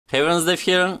Hey everyone, Dave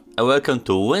here, and welcome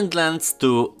to Windlands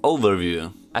 2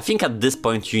 Overview. I think at this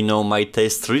point you know my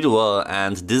taste really well,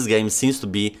 and this game seems to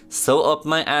be so up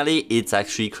my alley, it's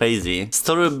actually crazy.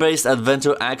 Story-based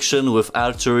adventure action with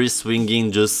archery,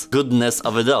 swinging, just goodness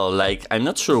of it all. Like, I'm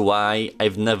not sure why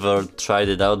I've never tried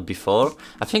it out before.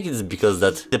 I think it's because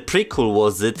that the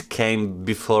prequel came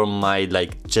before my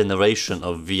generation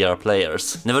of VR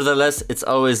players. Nevertheless, it's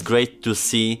always great to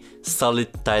see solid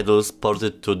titles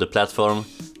ported to the platform,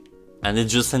 and I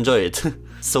just enjoy it.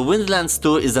 So Windlands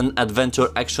 2 is an adventure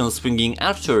action swinging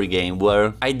archery game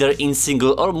where either in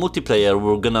single or multiplayer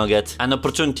we're gonna get an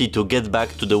opportunity to get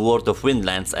back to the world of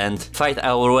Windlands and fight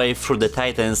our way through the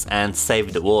titans and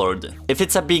save the world. If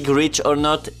it's a big reach or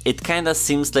not, it kinda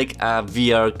seems like a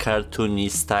VR cartoony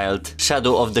styled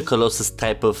Shadow of the Colossus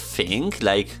type of thing,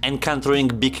 like encountering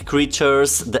big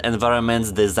creatures, the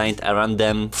environments designed around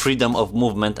them, freedom of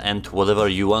movement and whatever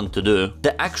you want to do.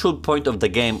 The actual point of the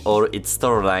game or its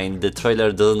storyline, the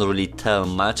trailer doesn't really tell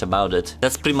much about it.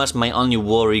 That's pretty much my only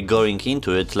worry going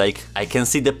into it. Like, I can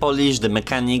see the polish, the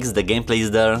mechanics, the gameplay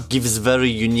is there, gives very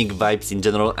unique vibes in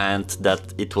general, and that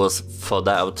it was thought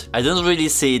out. I don't really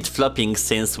see it flopping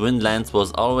since Windlands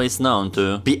was always known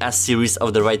to be a series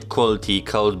of the right quality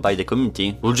called by the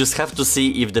community. We'll just have to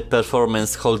see if the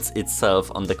performance holds itself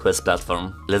on the Quest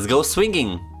platform. Let's go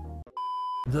swinging!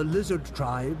 The lizard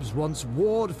tribes once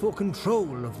warred for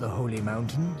control of the holy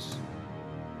mountains.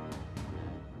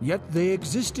 Yet they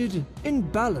existed in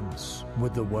balance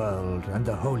with the world and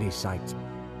the holy site.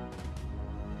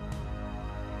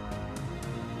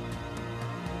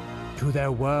 To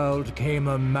their world came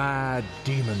a mad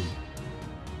demon.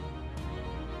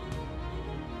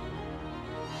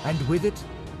 And with it,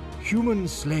 human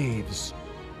slaves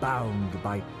bound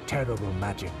by terrible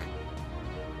magic.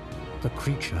 The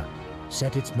creature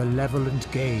set its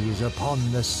malevolent gaze upon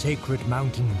the sacred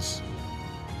mountains.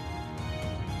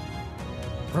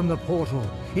 From the portal,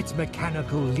 its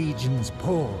mechanical legions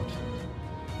poured,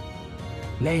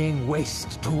 laying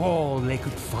waste to all they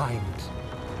could find.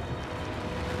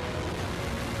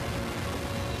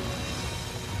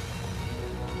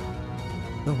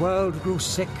 The world grew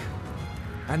sick,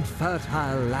 and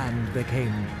fertile land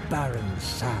became barren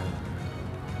sand.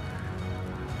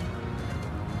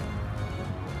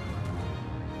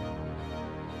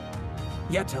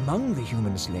 Yet among the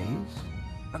human slaves,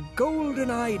 a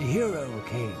golden-eyed hero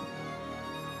came,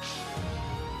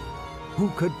 who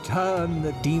could turn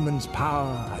the demon's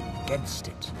power against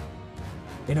it.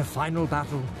 In a final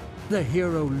battle, the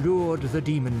hero lured the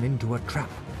demon into a trap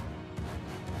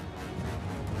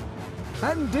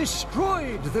and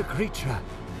destroyed the creature.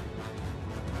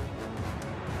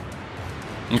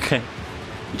 Okay,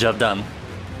 job done.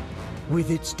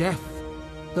 With its death,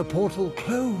 the portal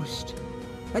closed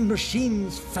and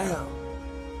machines fell.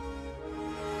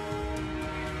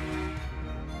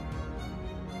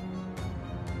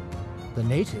 The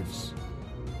natives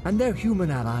and their human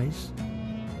allies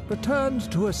returned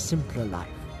to a simpler life.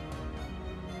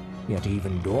 Yet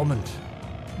even dormant,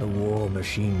 the war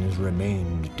machines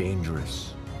remained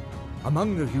dangerous.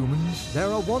 Among the humans,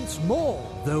 there are once more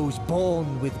those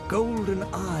born with golden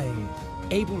eyes,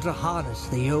 able to harness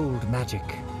the old magic.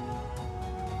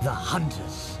 The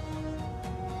hunters.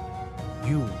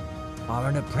 You are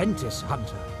an apprentice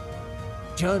hunter,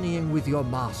 journeying with your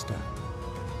master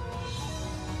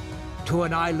to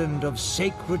an island of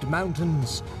sacred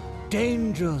mountains,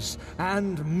 dangers,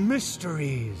 and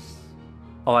mysteries.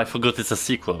 Oh, I forgot it's a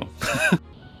sequel.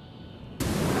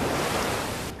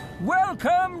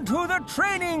 Welcome to the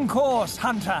training course,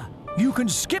 Hunter. You can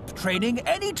skip training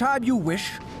anytime you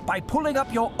wish by pulling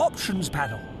up your options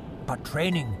panel. But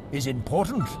training is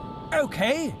important.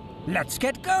 Okay, let's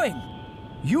get going.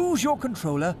 Use your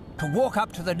controller to walk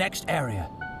up to the next area.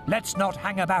 Let's not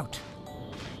hang about.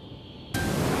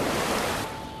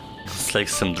 It's like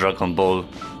some Dragon Ball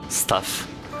stuff.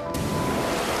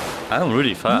 I'm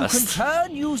really fast. You can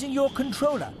turn using your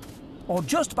controller, or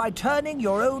just by turning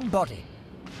your own body.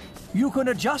 You can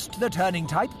adjust the turning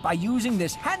type by using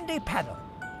this handy panel,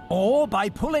 or by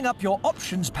pulling up your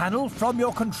options panel from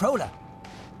your controller.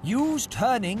 Use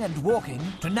turning and walking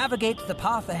to navigate the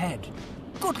path ahead.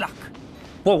 Good luck.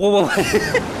 Whoa, whoa, whoa.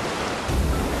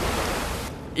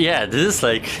 Yeah, this is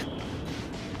like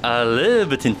a little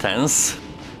bit intense.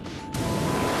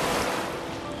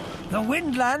 The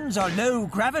Windlands are low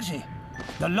gravity.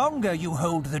 The longer you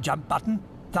hold the jump button,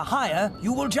 the higher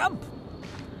you will jump.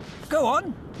 Go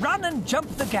on, run and jump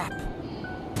the gap.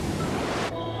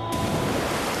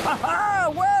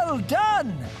 Ha-ha! Well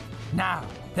done! Now,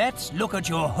 let's look at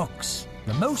your hooks.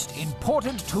 The most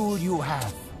important tool you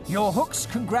have. Your hooks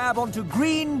can grab onto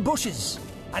green bushes.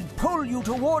 and pull you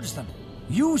towards them.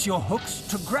 Use your hooks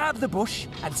to grab the bush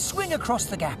and swing across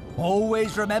the gap.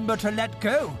 Always remember to let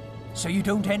go, so you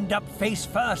don't end up face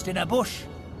first in a bush.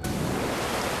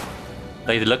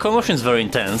 Like, the locomotion is very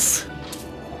intense.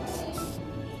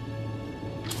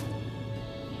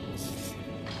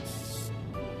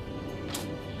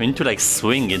 We need to like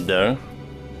swing it there.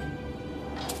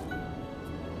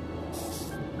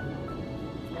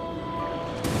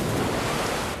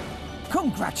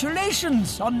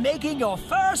 Congratulations on making your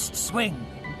first swing.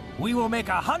 We will make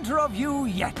a hunter of you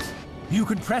yet. You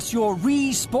can press your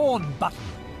respawn button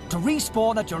to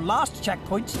respawn at your last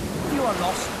checkpoint if you are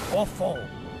lost or fall.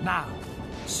 Now,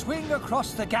 swing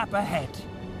across the gap ahead.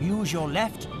 Use your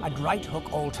left and right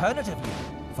hook alternatively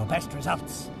for best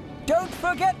results. Don't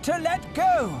forget to let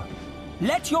go.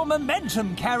 Let your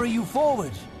momentum carry you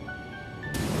forward.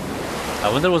 I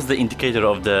wonder what's the indicator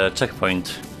of the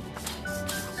checkpoint.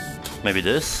 Maybe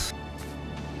this?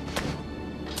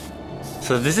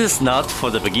 So this is not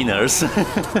for the beginners.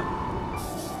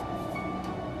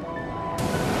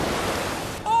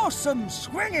 Awesome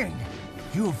swinging!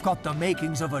 You've got the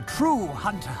makings of a true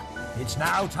hunter. It's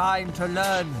now time to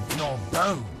learn your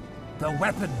bow, the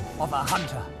weapon of a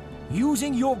hunter.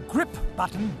 Using your grip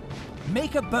button,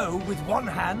 make a bow with one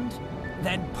hand,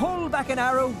 then pull back an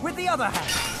arrow with the other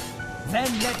hand.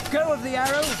 Then let go of the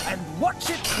arrow and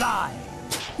watch it fly.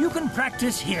 You can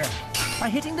practice here by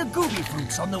hitting the gooby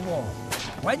fruits on the wall.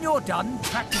 When you're done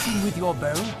practicing with your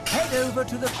bow, head over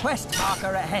to the quest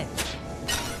marker ahead.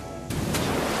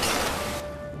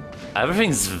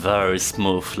 Everything's very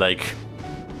smooth, like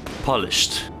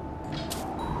polished.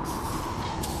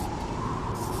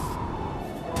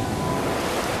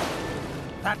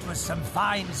 That was some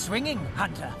fine swinging,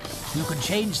 Hunter. You can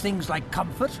change things like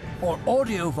comfort or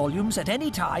audio volumes at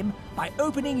any time by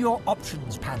opening your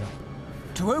options panel.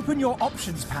 To open your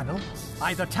options panel,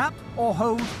 either tap or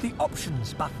hold the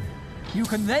options button. You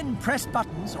can then press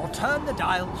buttons or turn the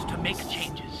dials to make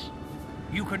changes.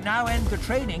 You can now end the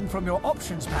training from your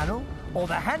options panel or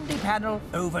the handy panel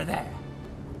over there.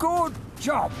 Good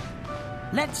job.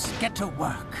 Let's get to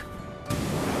work.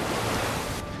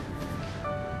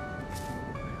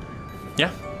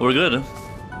 Yeah, we're good.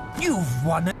 You've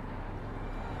won it.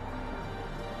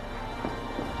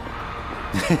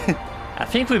 I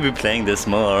think we'll be playing this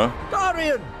more.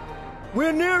 Guardian!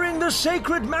 We're nearing the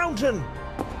sacred mountain!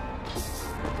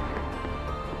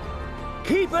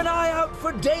 Keep an eye out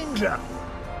for danger!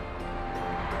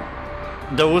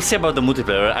 Though we'll see about the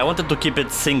multiplayer. I wanted to keep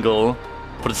it single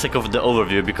for the sake of the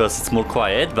overview because it's more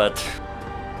quiet, but...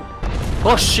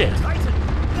 Oh shit! Titan!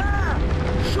 There!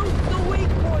 Shoot the weak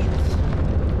points!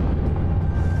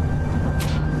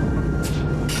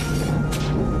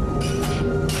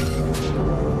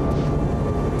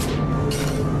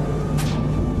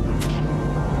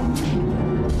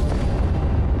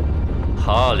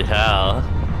 Holy hell.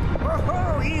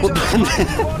 Oh, he's a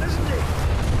mighty one, isn't he?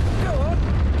 Go on,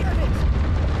 get it!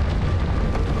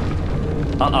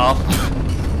 Uh-oh.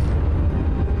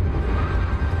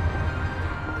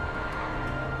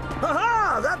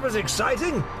 Aha! That was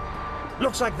exciting!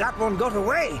 Looks like that one got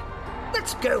away.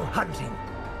 Let's go hunting.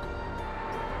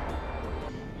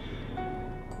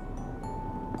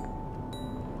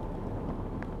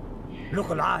 Look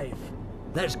alive.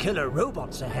 There's killer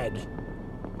robots ahead.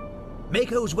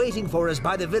 Mako's waiting for us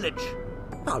by the village.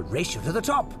 I'll race you to the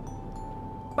top.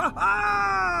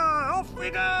 Ha-ha! Off we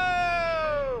go!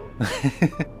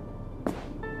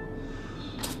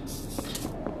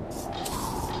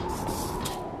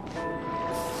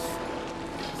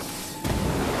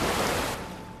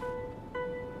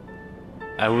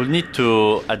 I will need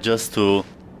to adjust to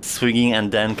swinging and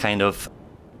then kind of...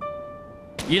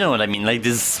 You know what I mean, like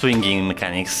this swinging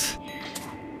mechanics.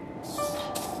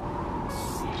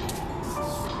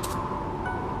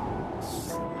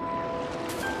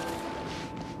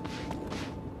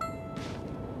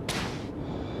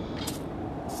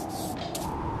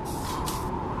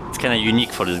 It's kinda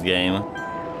unique for this game.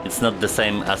 It's not the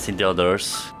same as in the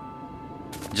others.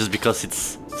 Just because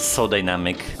it's so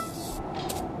dynamic.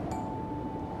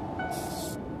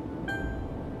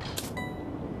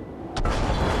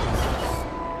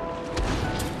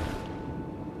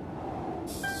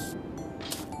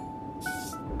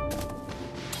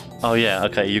 Oh yeah,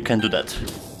 okay, you can do that.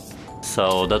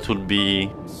 So that would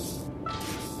be...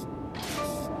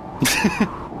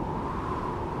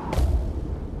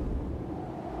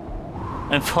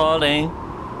 I'm falling.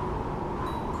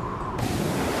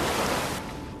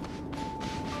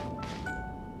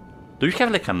 Do you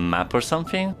have like a map or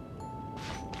something?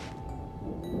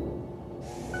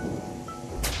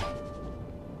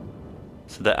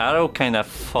 So the arrow kind of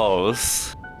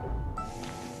falls.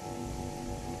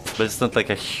 But it's not like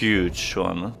a huge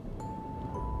one.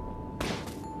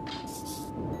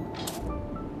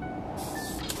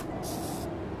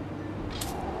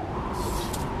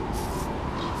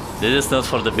 This is not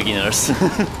for the beginners.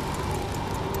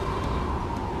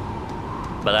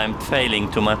 But I'm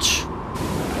failing too much.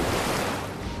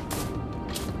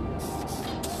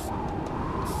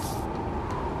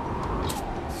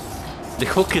 The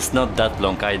hook is not that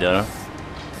long either.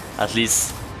 At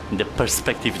least in the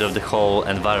perspective of the whole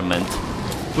environment.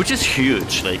 Which is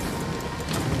huge, like...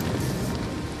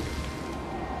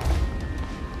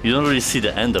 You don't really see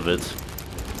the end of it.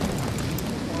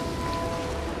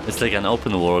 It's like an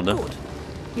open world. Good.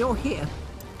 You're here.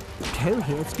 Toe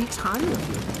here speaks highly of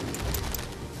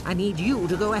you. I need you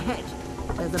to go ahead.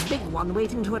 There's a big one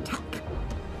waiting to attack.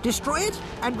 Destroy it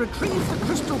and retrieve the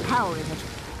crystal power in it.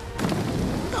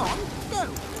 Go on, go.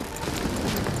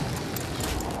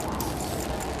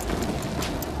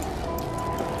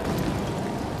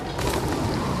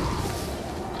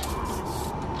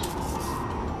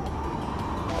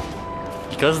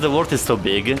 Because the world is so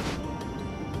big,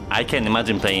 I can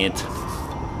imagine playing it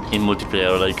in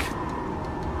multiplayer, like...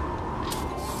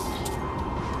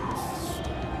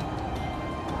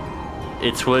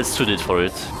 It's well suited for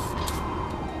it.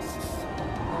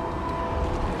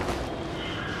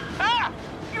 Ah!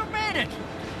 You made it!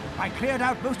 I cleared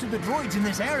out most of the droids in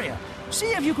this area. See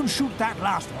if you can shoot that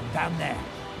last one down there.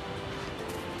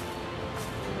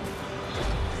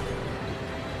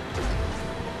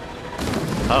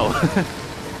 Oh.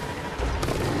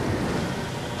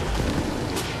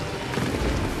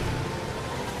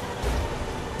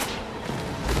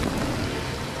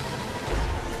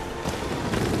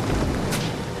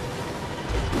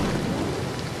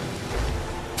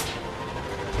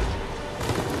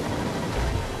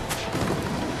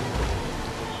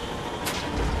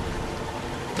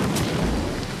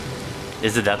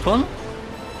 Is it that one?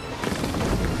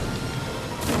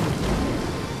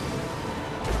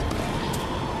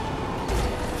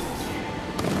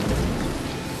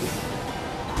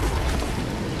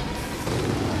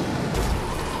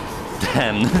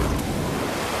 Damn.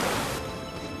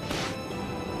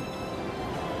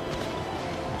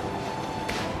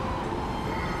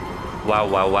 Wow,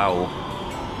 wow, wow.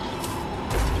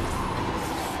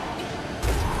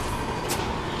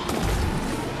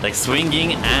 Like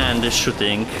swinging and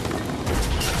shooting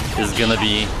is gonna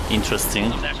be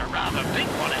interesting. There's a rather big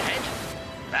one ahead.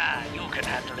 Ah, you can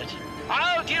handle it.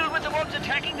 I'll deal with the ones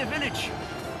attacking the village.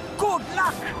 Good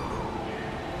luck!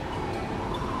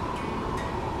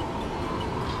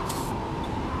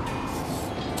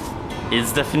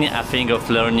 It's definitely a thing of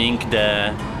learning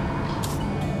the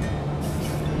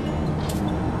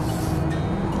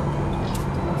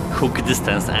hook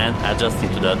distance and adjusting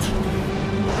to that.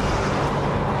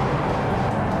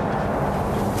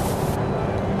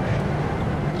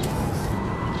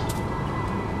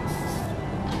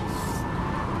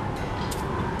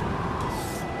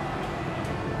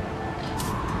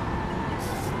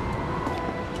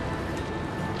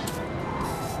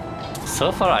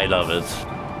 So far, I love it.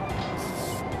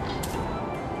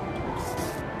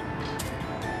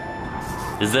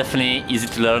 It's definitely easy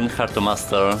to learn, hard to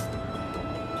master.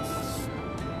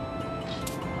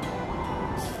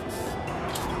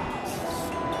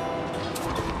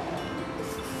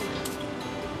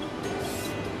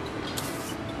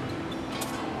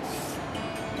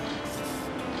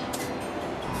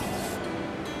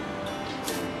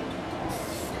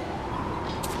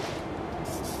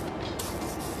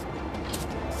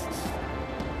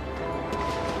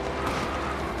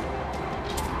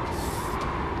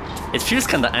 It feels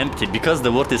kinda empty because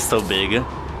the world is so big.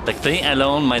 Like playing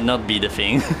alone might not be the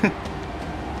thing.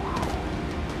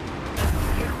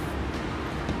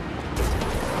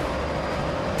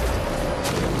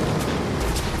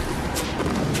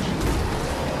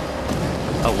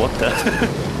 Oh, what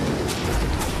the?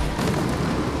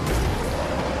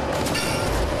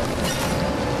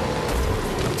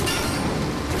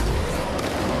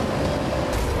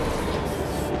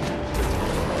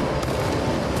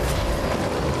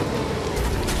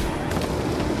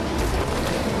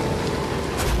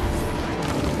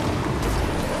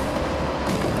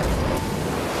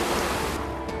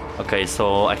 Okay,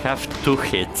 so I have 2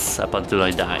 hits up until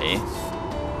I die.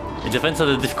 It depends on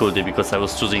the difficulty because I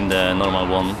was choosing the normal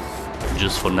one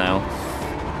just for now.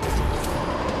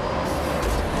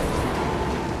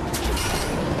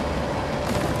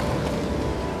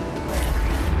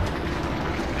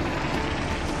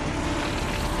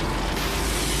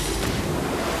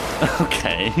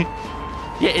 Okay.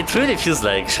 Yeah, it really feels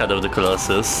like Shadow of the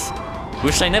Colossus,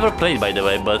 which I never played by the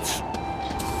way, but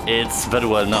it's very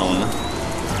well known.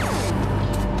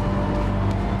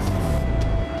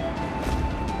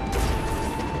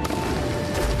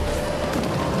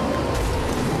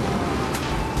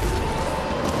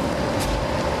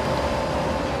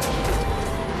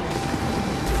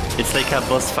 It's like a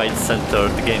boss fight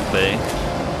centered gameplay.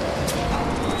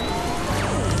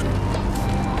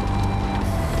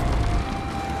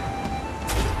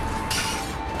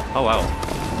 Oh wow.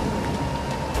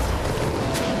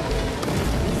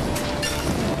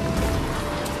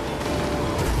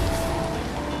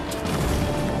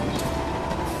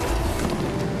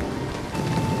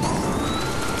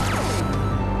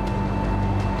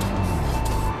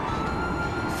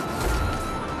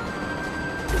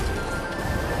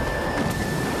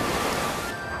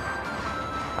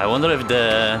 I wonder if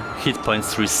the hit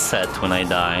points reset when I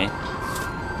die.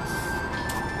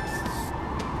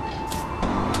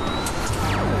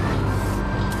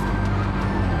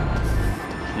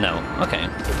 No, okay.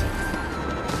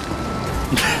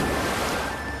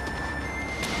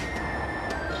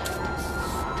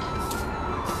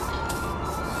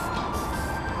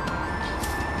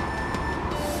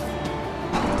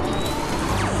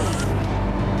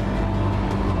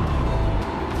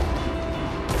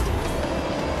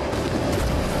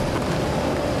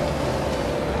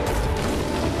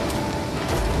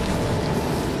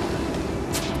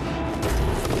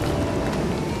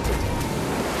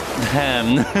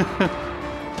 Damn.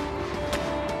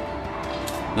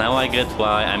 Now I get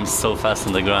why I'm so fast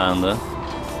on the ground.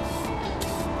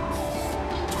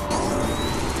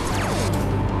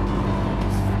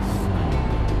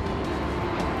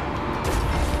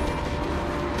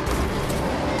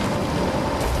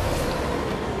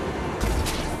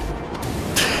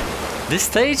 This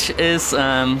stage is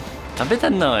a bit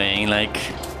annoying, like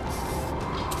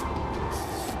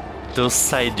those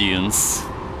side dunes.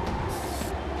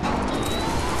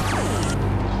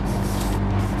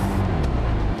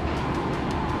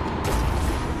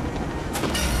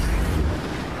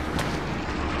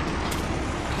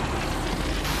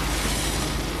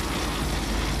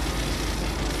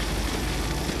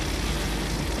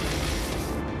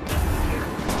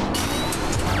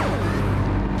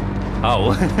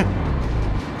 Oh.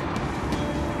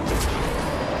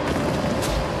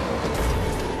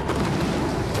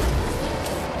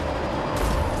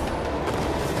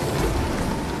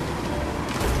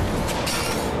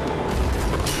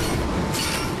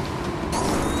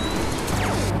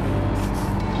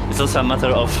 It's also a matter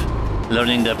of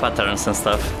learning the patterns and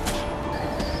stuff.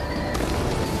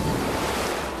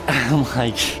 Oh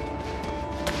my god.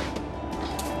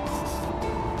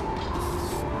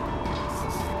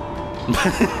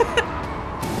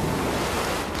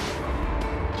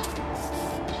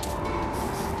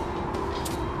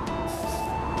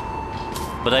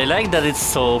 But I like that it's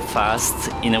so fast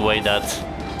in a way that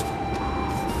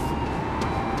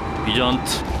you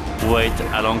don't wait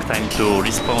a long time to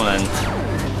respawn and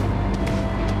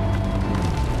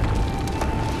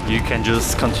you can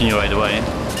just continue right away.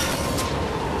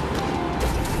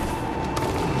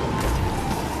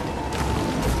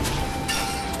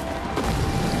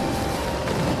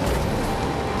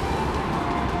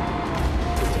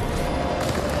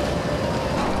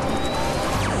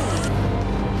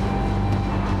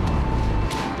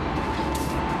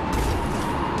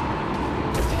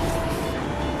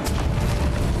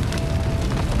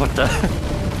 What the?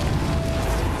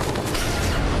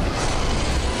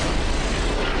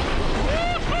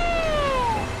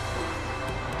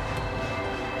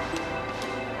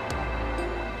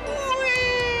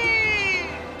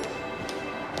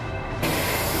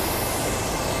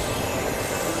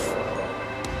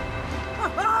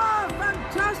 Aha!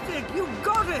 Fantastic! You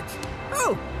got it!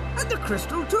 Oh, and the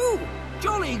crystal too!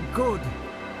 Jolly good!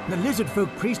 The lizard folk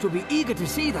priest will be eager to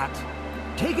see that.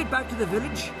 Take it back to the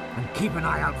village and keep an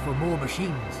eye out for more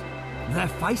machines. They're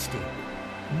feisty.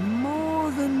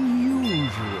 More than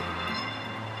usual.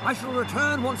 I shall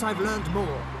return once I've learned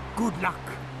more. Good luck.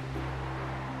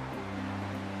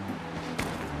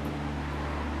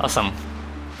 Awesome.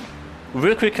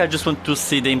 Real quick, I just want to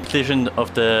see the implication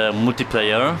of the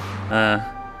multiplayer.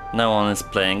 No one is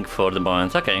playing for the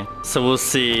moment. Okay. So we'll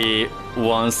see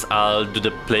once I'll do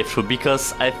the playthrough,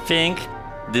 because I think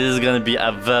this is gonna be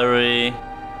a very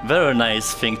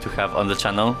nice thing to have on the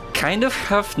channel. Kind of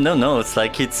have no notes,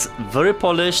 like it's very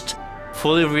polished,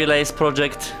 fully realized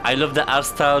project. I love the art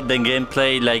style, the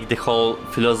gameplay, like the whole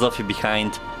philosophy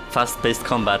behind fast-paced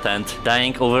combat and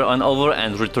dying over and over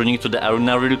and returning to the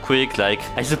arena real quick. Like,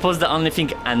 I suppose the only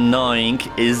thing annoying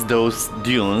is those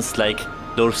dunes, like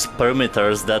those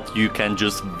perimeters that you can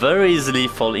just very easily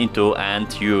fall into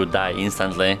and you die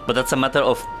instantly. But that's a matter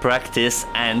of practice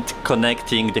and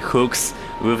connecting the hooks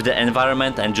with the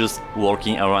environment and just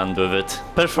working around with it.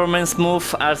 Performance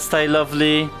smooth, art style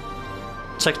lovely.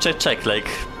 Check, like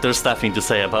there's nothing to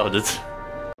say about it.